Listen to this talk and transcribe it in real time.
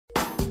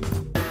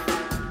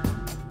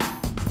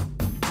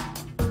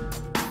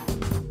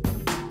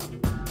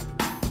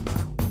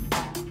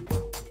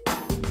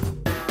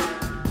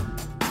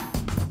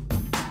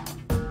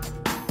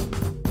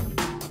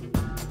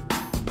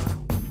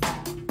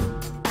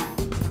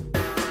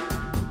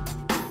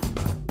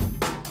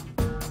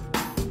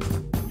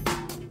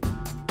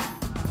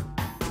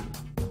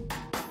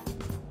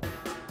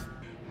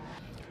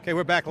Okay,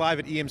 we're back live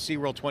at EMC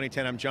World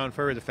 2010. I'm John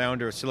Furrier, the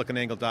founder of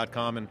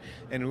SiliconANGLE.com,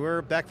 and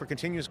we're back for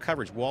continuous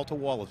coverage,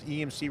 wall-to-wall of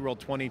EMC World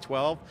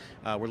 2012.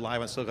 We're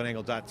live on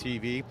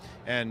SiliconANGLE.tv,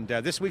 and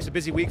this week's a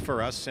busy week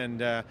for us, and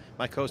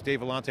my co-host Dave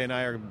Vellante and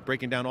I are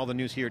breaking down all the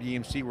news here at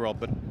EMC World,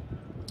 but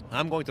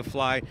I'm going to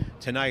fly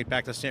tonight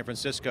back to San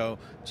Francisco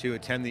to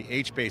attend the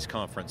HBase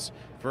conference.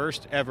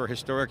 First ever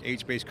historic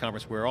HBase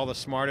conference where all the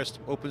smartest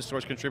open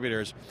source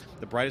contributors,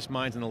 the brightest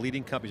minds in the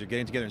leading companies are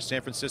getting together in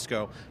San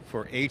Francisco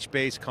for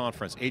HBase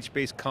conference,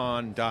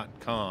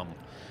 hbasecon.com.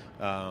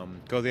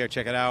 Go there,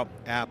 check it out.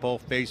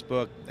 Apple,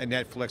 Facebook, and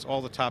Netflix,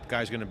 all the top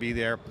guys are going to be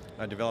there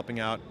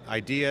developing out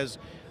ideas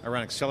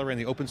around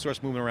accelerating the open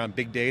source movement around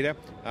big data.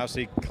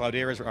 Obviously,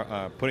 Cloudera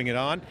is putting it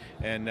on,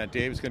 and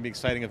Dave, it's going to be an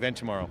exciting event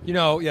tomorrow. You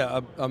know, yeah,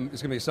 it's going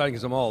to be exciting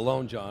because I'm all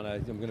alone, John.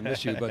 I'm going to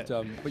miss you, but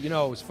you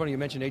know, it's funny you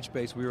mentioned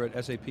HBase. We were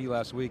at SAP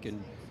last week,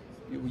 and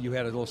you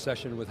had a little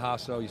session with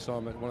Hasso. You saw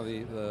him at one of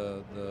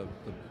the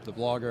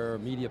blogger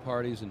media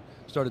parties, and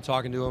started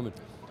talking to him and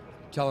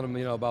telling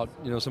him, about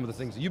some of the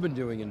things that you've been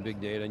doing in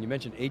big data, and you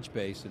mentioned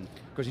HBase, and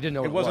because you didn't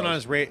know what it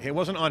was. It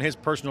wasn't on his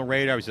personal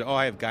radar. He said, "Oh,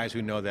 I have guys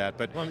who know that,"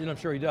 but well, I'm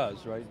sure he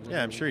does, right?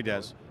 Yeah, I'm sure he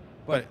does.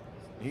 But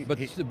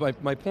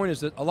my point is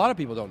that a lot of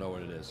people don't know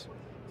what it is.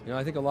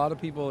 I think a lot of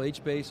people,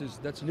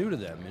 HBase that's new to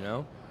them,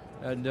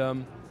 and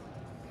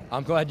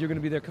I'm glad you're going to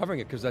be there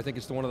covering it because I think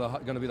it's going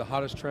to be the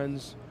hottest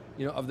trends,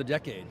 of the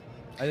decade.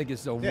 I think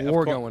it's a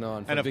war going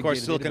on. And of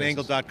course,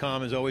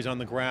 SiliconANGLE.com is always on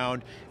the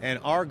ground. And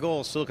our goal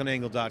at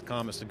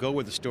SiliconANGLE.com is to go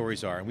where the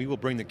stories are. And we will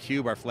bring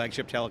theCUBE, our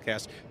flagship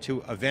telecast,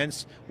 to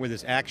events where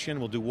there's action.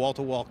 We'll do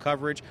wall-to-wall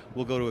coverage.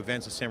 We'll go to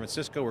events in San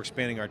Francisco. We're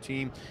expanding our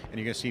team. And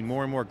you're going to see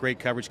more and more great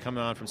coverage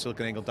coming on from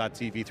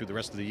SiliconANGLE.tv through the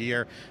rest of the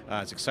year.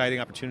 It's an exciting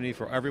opportunity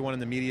for everyone in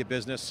the media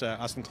business,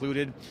 us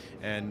included.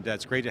 And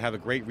it's great to have a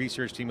great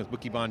research team with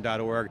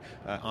wikibon.org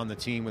on the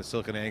team with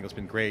SiliconANGLE. It's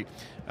been great.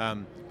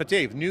 But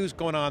Dave, news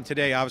going on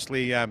today,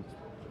 obviously.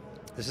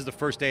 This is the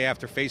first day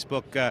after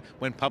Facebook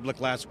went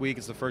public last week.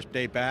 It's the first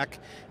day back,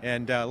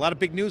 and a lot of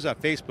big news on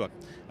Facebook.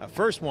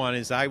 First one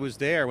is I was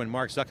there when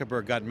Mark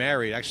Zuckerberg got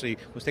married. Actually,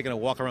 was taking a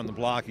walk around the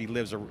block. He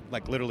lives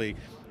like literally,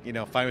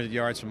 500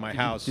 yards from my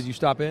house. Did you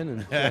stop in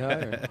and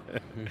say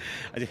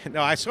hi?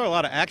 No, I saw a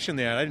lot of action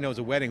there. I didn't know it was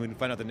a wedding. We didn't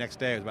find out the next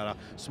day. It was about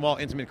a small,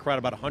 intimate crowd,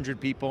 about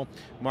 100 people.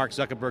 Mark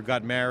Zuckerberg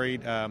got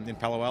married in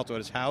Palo Alto at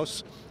his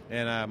house,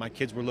 and my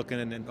kids were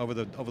looking over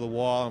the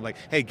wall. I'm like,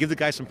 hey, give the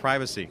guy some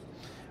privacy.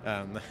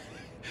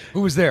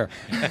 Who was there?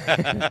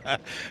 And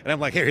I'm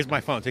like, here's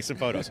my phone, take some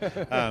photos.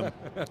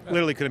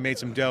 Literally could have made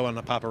some dough on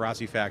the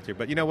paparazzi factor,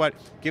 but you know what?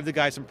 Give the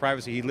guy some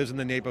privacy. He lives in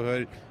the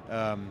neighborhood.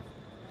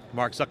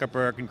 Mark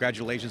Zuckerberg,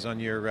 congratulations on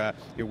your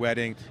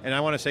wedding. And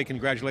I want to say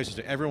congratulations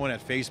to everyone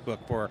at Facebook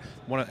for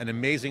an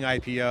amazing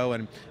IPO.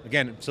 And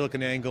again,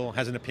 SiliconANGLE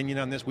has an opinion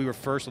on this. We were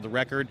first on the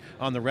record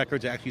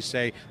to actually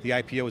say the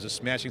IPO was a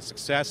smashing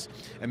success,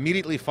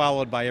 immediately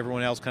followed by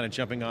everyone else kind of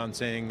jumping on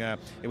saying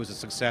it was a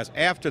success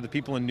after the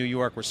people in New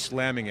York were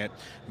slamming it,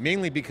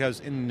 mainly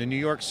because in the New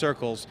York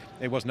circles,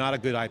 it was not a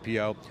good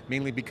IPO,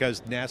 mainly because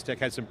NASDAQ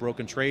had some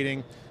broken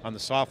trading on the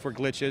software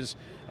glitches,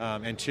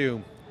 and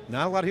two,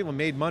 not a lot of people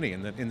made money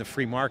in the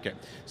free market.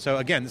 So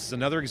again, this is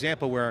another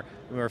example where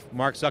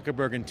Mark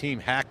Zuckerberg and team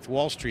hacked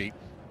Wall Street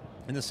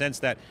in the sense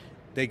that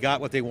they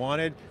got what they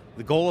wanted.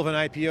 The goal of an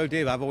IPO,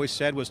 Dave, I've always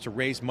said was to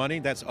raise money.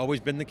 That's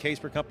always been the case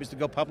for companies to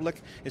go public,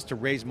 is to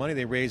raise money.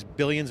 They raised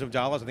billions of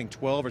dollars, I think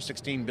 12 or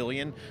 16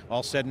 billion,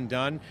 all said and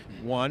done.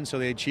 So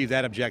they achieved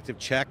that objective,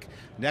 check.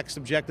 Next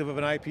objective of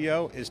an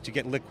IPO is to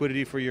get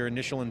liquidity for your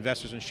initial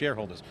investors and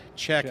shareholders.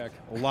 Check.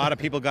 A lot of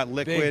people got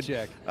liquid.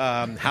 Big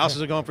check.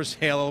 Houses are going for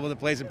sale all over the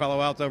place in Palo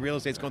Alto. Real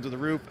estate's going through the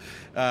roof.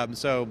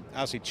 So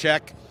obviously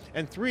check.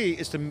 And three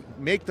is to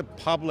make the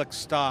public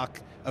stock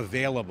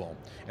available.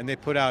 And they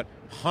put out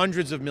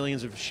hundreds of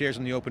millions of shares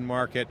in the open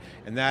market,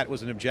 and that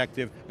was an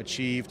objective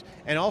achieved.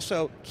 And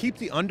also, keep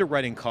the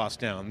underwriting costs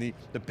down.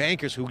 The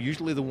bankers, who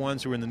usually the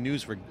ones who are in the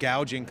news for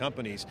gouging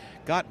companies,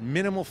 got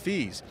minimal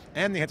fees,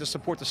 and they had to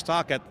support the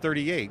stock at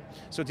 38.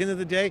 So at the end of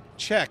the day,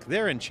 check,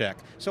 they're in check.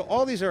 So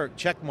all these are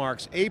check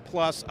marks, A+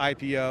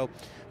 IPO.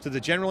 To the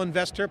general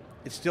investor,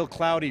 it's still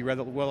cloudy,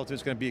 whether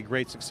it's going to be a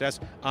great success.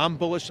 I'm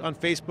bullish on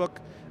Facebook.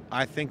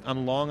 I think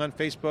I'm long on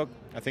Facebook.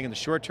 I think in the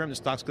short term the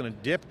stock's going to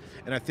dip,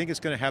 and I think it's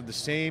going to have the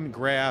same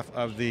graph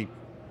of the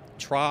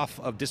trough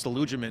of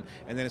disillusionment,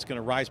 and then it's going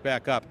to rise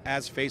back up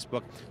as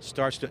Facebook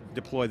starts to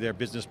deploy their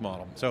business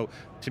model. So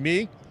to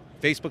me,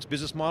 Facebook's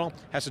business model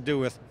has to do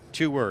with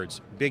two words: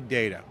 big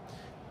data.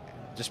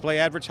 Display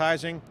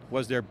advertising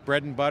was their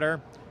bread and butter,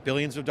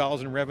 billions of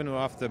dollars in revenue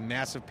off the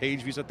massive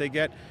page views that they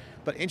get.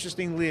 But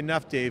interestingly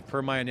enough, Dave,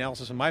 per my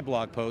analysis in my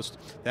blog post,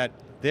 that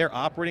their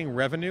operating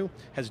revenue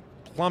has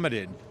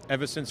plummeted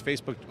ever since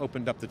Facebook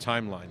opened up the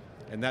timeline.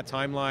 And that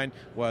timeline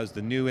was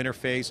the new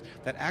interface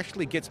that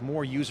actually gets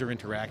more user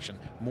interaction,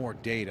 more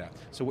data.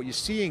 So what you're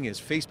seeing is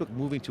Facebook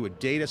moving to a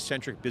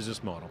data-centric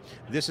business model.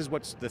 This is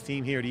what's the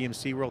theme here at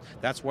EMC World.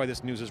 That's why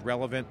this news is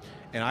relevant.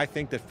 And I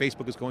think that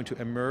Facebook is going to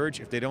emerge,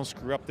 if they don't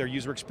screw up their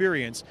user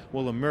experience,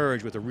 will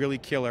emerge with a really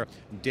killer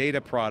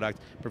data product,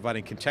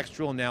 providing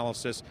contextual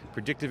analysis,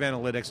 predictive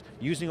analytics,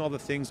 using all the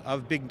things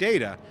of big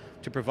data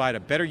to provide a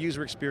better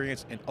user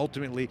experience and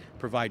ultimately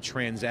provide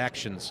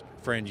transactions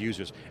for end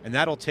users. And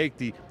that'll take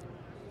the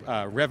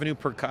revenue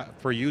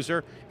per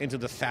user into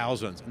the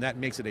thousands, and that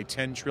makes it a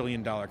 $10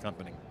 trillion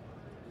company.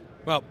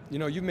 Well,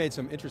 you've made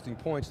some interesting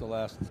points the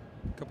last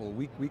couple of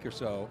week or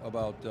so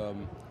about the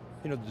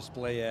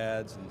display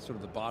ads and sort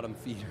of the bottom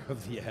feeder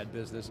of the ad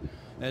business.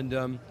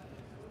 And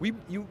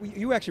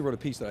you actually wrote a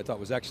piece that I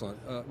thought was excellent.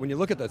 When you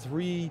look at the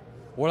three,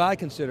 what I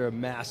consider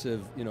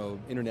massive,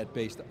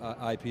 internet-based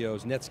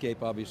IPOs,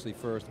 Netscape obviously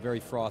first, very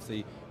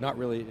frothy, not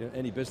really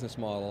any business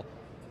model,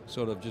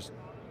 sort of just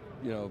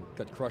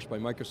got crushed by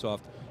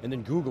Microsoft, and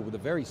then Google with a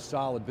very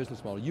solid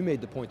business model. You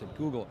made the point that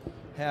Google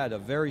had a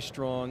very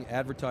strong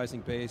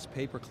advertising base,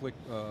 pay-per-click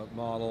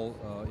model,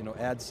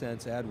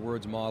 AdSense,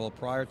 AdWords model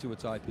prior to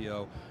its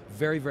IPO,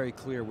 very, very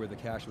clear where the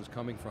cash was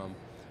coming from.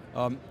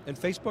 And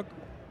Facebook,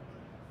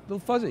 a little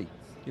fuzzy,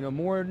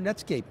 more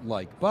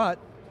Netscape-like, but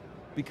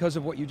because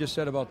of what you just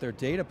said about their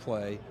data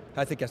play,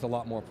 I think has a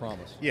lot more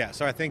promise. Yeah,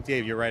 so I think,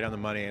 Dave, you're right on the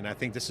money, and I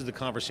think this is the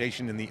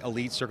conversation in the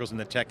elite circles in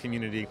the tech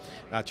community,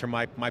 to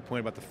my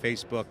point about the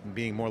Facebook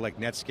being more like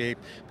Netscape,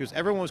 because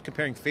everyone was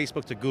comparing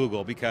Facebook to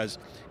Google, because,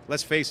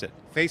 let's face it,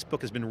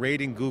 Facebook has been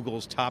rating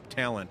Google's top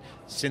talent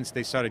since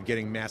they started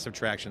getting massive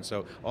traction.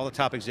 So all the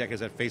top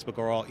executives at Facebook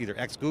are all either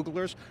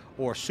ex-Googlers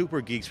or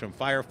super geeks from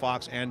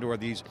Firefox and or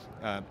these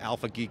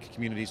alpha geek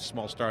communities,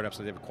 small startups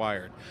that they've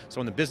acquired. So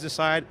on the business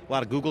side, a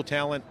lot of Google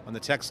talent. On the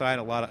tech side,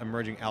 a lot of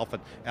emerging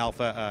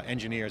alpha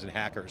engineers and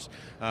hackers.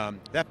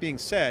 That being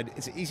said,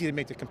 it's easy to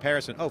make the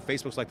comparison, oh,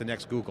 Facebook's like the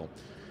next Google.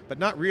 But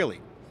not really.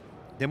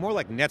 They're more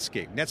like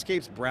Netscape.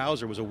 Netscape's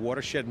browser was a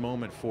watershed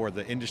moment for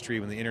the industry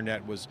when the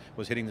internet was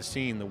hitting the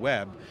scene, the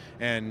web,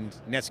 and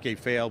Netscape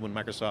failed when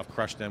Microsoft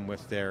crushed them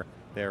with their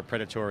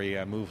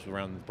predatory moves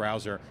around the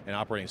browser and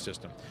operating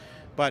system.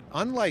 But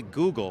unlike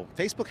Google,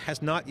 Facebook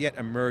has not yet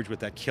emerged with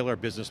that killer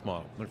business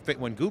model.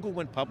 When Google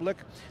went public,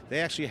 they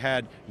actually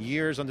had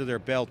years under their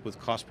belt with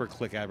cost per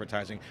click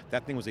advertising.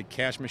 That thing was a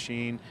cash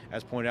machine,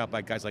 as pointed out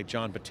by guys like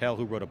John Patel,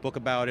 who wrote a book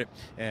about it,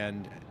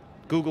 and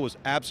Google was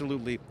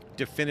absolutely,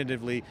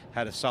 definitively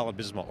had a solid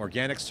business model.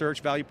 Organic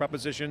search value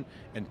proposition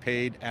and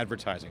paid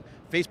advertising.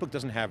 Facebook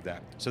doesn't have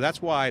that. So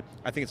that's why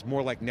I think it's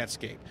more like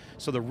Netscape.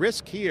 So the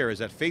risk here is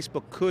that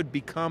Facebook could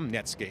become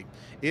Netscape.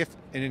 If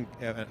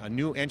a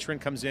new entrant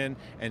comes in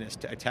and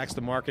attacks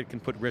the market, can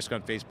put risk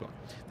on Facebook.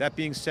 That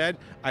being said,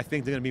 I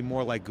think they're going to be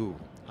more like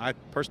Google. I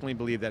personally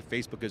believe that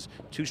Facebook is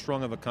too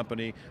strong of a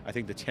company. I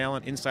think the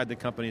talent inside the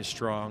company is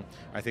strong.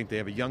 I think they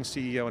have a young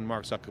CEO in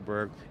Mark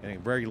Zuckerberg and a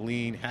very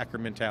lean hacker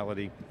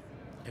mentality.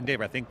 And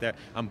Dave, I think that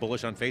I'm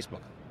bullish on Facebook.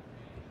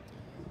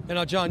 And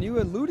now, John, you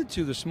alluded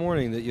to this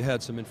morning that you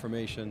had some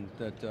information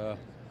that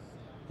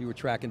you were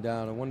tracking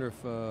down. I wonder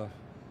if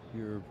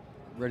you're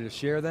ready to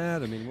share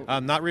that? I mean,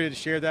 I'm not ready to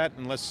share that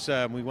unless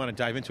we want to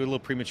dive into it a little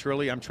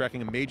prematurely. I'm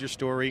tracking a major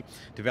story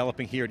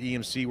developing here at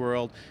EMC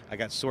World. I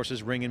got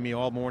sources ringing me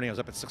all morning. I was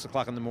up at 6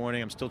 o'clock in the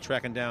morning. I'm still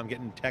tracking down,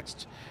 getting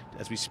texts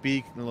as we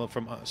speak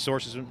from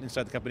sources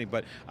inside the company.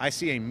 But I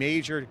see a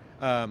major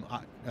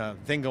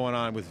thing going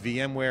on with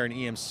VMware and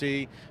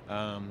EMC.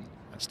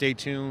 Stay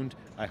tuned.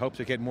 I hope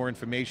to get more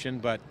information,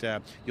 but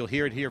you'll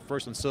hear it here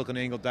first on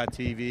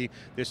SiliconANGLE.tv.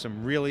 There's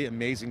some really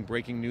amazing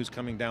breaking news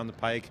coming down the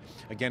pike.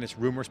 Again, it's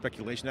rumor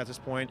speculation at this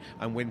point.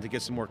 I'm waiting to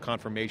get some more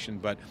confirmation,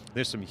 but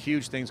there's some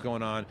huge things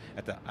going on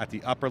at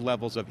the upper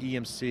levels of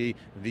EMC,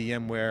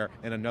 VMware,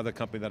 and another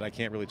company that I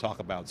can't really talk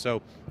about.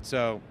 So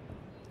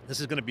this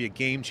is going to be a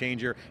game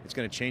changer. It's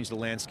going to change the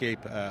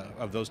landscape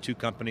of those two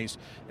companies,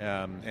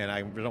 and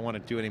I don't want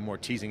to do any more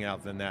teasing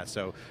out than that.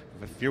 So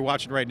if you're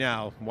watching right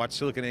now, watch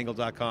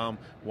SiliconANGLE.com,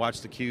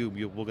 watch theCUBE,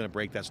 we're going to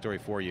break that story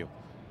for you.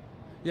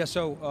 Yeah,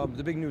 so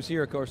the big news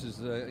here, of course, is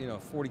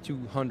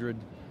 4,200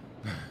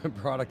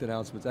 product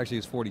announcements. Actually,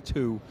 it's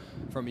 42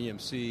 from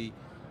EMC,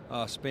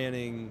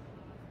 spanning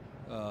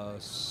the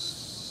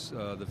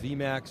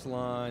VMAX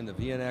line, the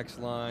VNX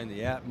line,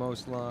 the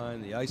Atmos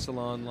line, the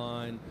Isilon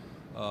line.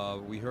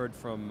 We heard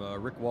from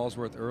Rick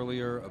Walsworth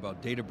earlier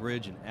about Data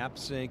Bridge and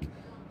AppSync.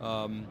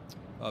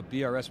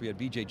 BRS, we had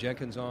BJ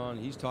Jenkins on.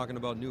 He's talking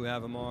about new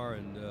Avamar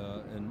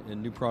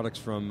and new products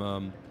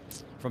from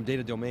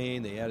Data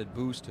Domain. They added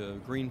Boost to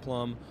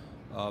Greenplum.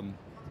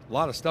 A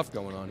lot of stuff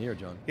going on here,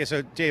 John. Yeah,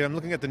 so Dave, I'm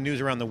looking at the news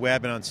around the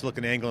web and on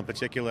SiliconANGLE in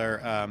particular,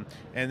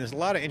 and there's a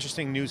lot of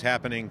interesting news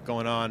happening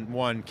going on.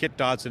 One, Kit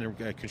Dodson,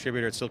 a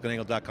contributor at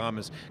SiliconANGLE.com,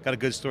 has got a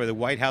good story. The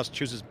White House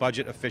chooses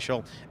budget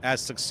official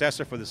as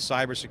successor for the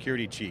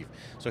cybersecurity chief.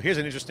 So here's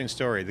an interesting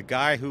story. The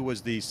guy who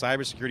was the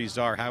cybersecurity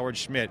czar, Howard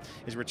Schmidt,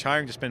 is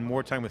retiring to spend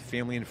more time with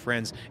family and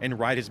friends and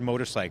ride his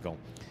motorcycle.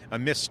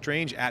 Amidst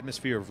strange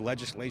atmosphere of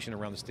legislation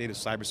around the state of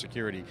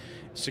cybersecurity.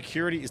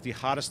 Security is the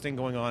hottest thing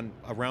going on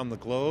around the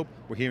globe.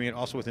 We're hearing it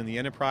also within the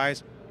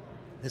enterprise.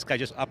 This guy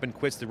just up and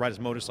quits to ride his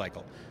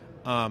motorcycle.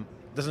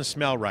 Doesn't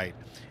smell right.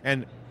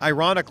 And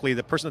ironically,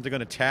 the person that they're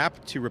going to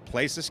tap to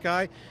replace this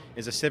guy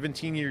is a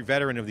 17-year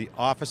veteran of the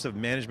Office of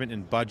Management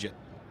and Budget,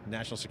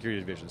 National Security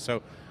Division.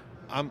 So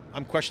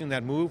I'm questioning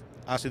that move.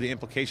 Obviously the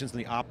implications and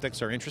the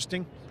optics are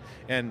interesting,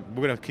 and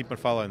we're going to keep on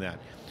following that.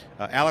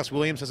 Alex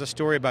Williams has a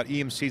story about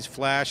EMC's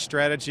flash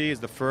strategy. Is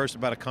the first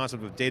about a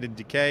concept of data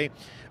decay.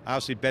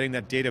 Obviously betting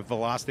that data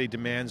velocity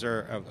demands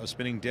of a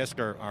spinning disk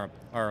are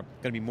going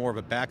to be more of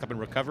a backup and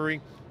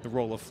recovery. The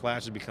role of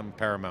flash has become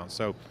paramount.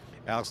 So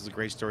Alex has a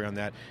great story on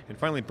that. And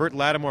finally, Bert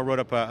Lattimore wrote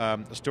up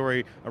a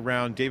story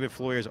around David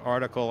Floyer's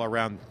article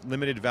around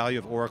limited value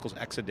of Oracle's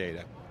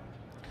Exadata.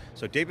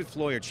 So David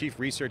Floyer, chief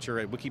researcher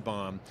at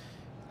Wikibon,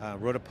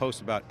 wrote a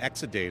post about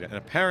Exadata, and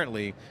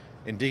apparently,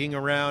 in digging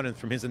around and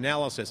from his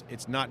analysis,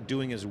 it's not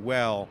doing as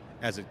well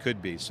as it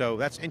could be. So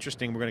that's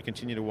interesting. We're going to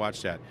continue to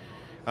watch that.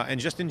 And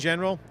just in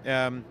general,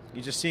 you're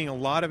just seeing a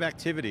lot of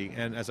activity.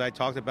 And as I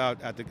talked about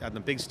at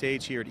the big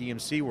stage here at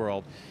EMC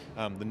World,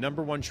 the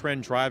number one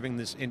trend driving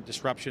this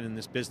disruption in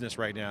this business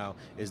right now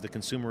is the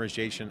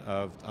consumerization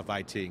of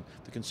IT,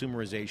 the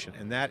consumerization.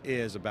 And that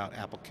is about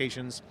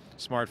applications,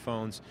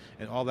 smartphones,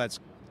 and all that's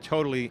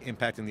totally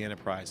impacting the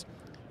enterprise.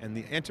 And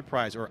the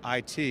enterprise, or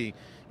IT,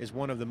 is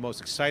one of the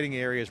most exciting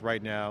areas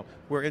right now,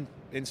 where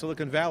in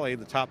Silicon Valley,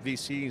 the top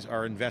VCs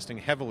are investing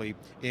heavily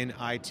in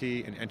IT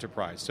and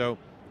enterprise. So,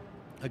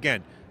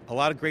 again, a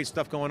lot of great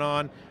stuff going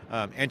on.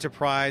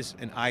 Enterprise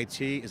and IT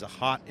is a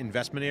hot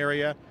investment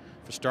area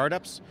for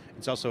startups.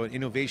 It's also an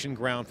innovation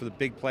ground for the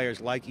big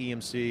players like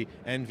EMC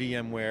and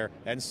VMware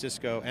and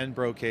Cisco and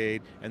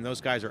Brocade, and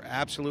those guys are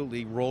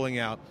absolutely rolling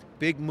out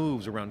big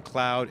moves around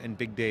cloud and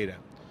big data.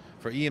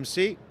 For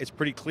EMC, it's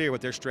pretty clear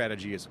what their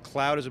strategy is.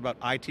 Cloud is about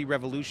IT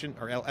revolution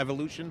or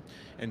evolution,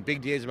 and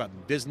big data is about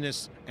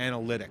business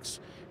analytics.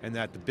 And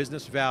that the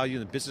business value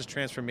and the business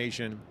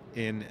transformation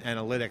in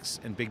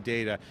analytics and big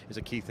data is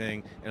a key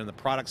thing. And on the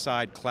product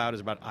side, cloud is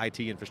about IT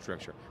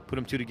infrastructure. Put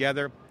them two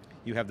together,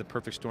 you have the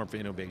perfect storm for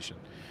innovation.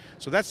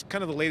 So that's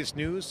kind of the latest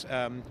news.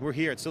 We're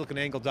here at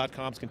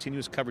SiliconANGLE.com's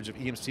continuous coverage of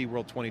EMC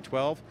World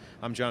 2012.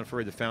 I'm John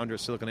Furrier, the founder of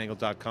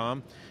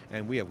SiliconANGLE.com,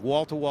 and we have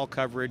wall-to-wall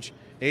coverage,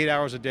 8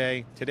 hours a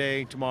day,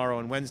 today, tomorrow,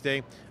 and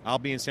Wednesday. I'll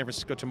be in San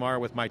Francisco tomorrow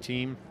with my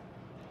team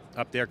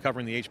up there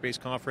covering the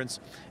HBase conference,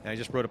 and I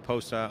just wrote a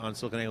post on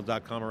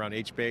SiliconANGLE.com around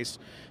HBase,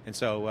 and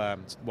so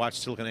watch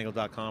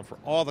SiliconANGLE.com for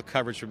all the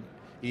coverage from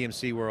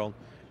EMC World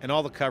and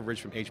all the coverage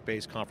from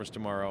HBase conference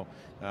tomorrow,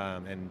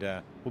 and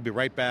we'll be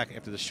right back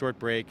after this short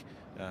break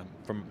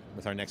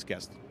with our next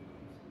guest.